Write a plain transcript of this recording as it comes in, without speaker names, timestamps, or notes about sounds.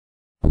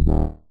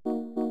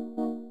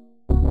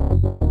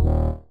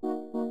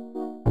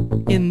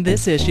In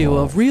this issue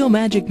of Real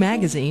Magic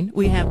magazine,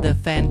 we have the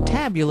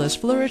fantabulous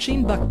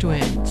flourishing Buck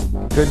twins.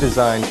 Good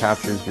design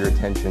captures your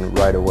attention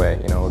right away.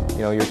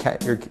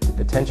 Your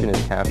attention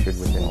is captured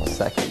within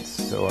seconds.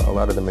 So a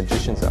lot of the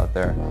magicians out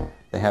there,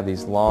 they have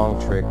these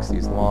long tricks,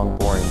 these long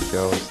boring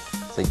shows.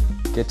 It's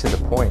like, get to the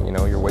point,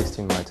 you're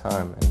wasting my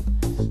time.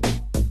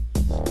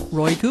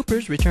 Roy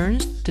Coopers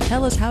returns to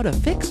tell us how to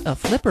fix a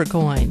flipper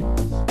coin.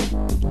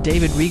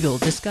 David Regal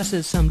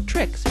discusses some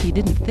tricks he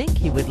didn't think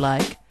he would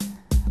like.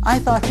 I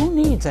thought, who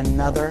needs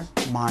another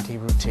Monty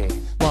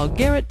routine? While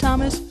Garrett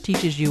Thomas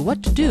teaches you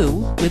what to do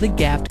with a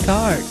gaffed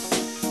card.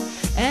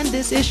 And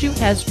this issue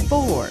has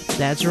 4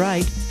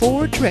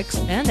 tricks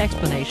and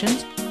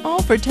explanations, all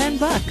for $10.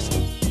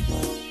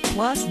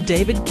 Plus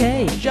David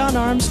Kay, John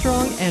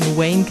Armstrong, and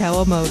Wayne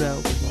Kawamoto.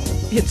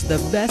 It's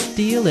the best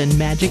deal in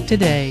magic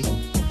today.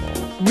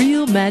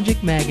 Real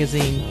Magic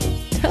magazine.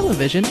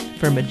 Television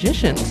for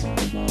magicians.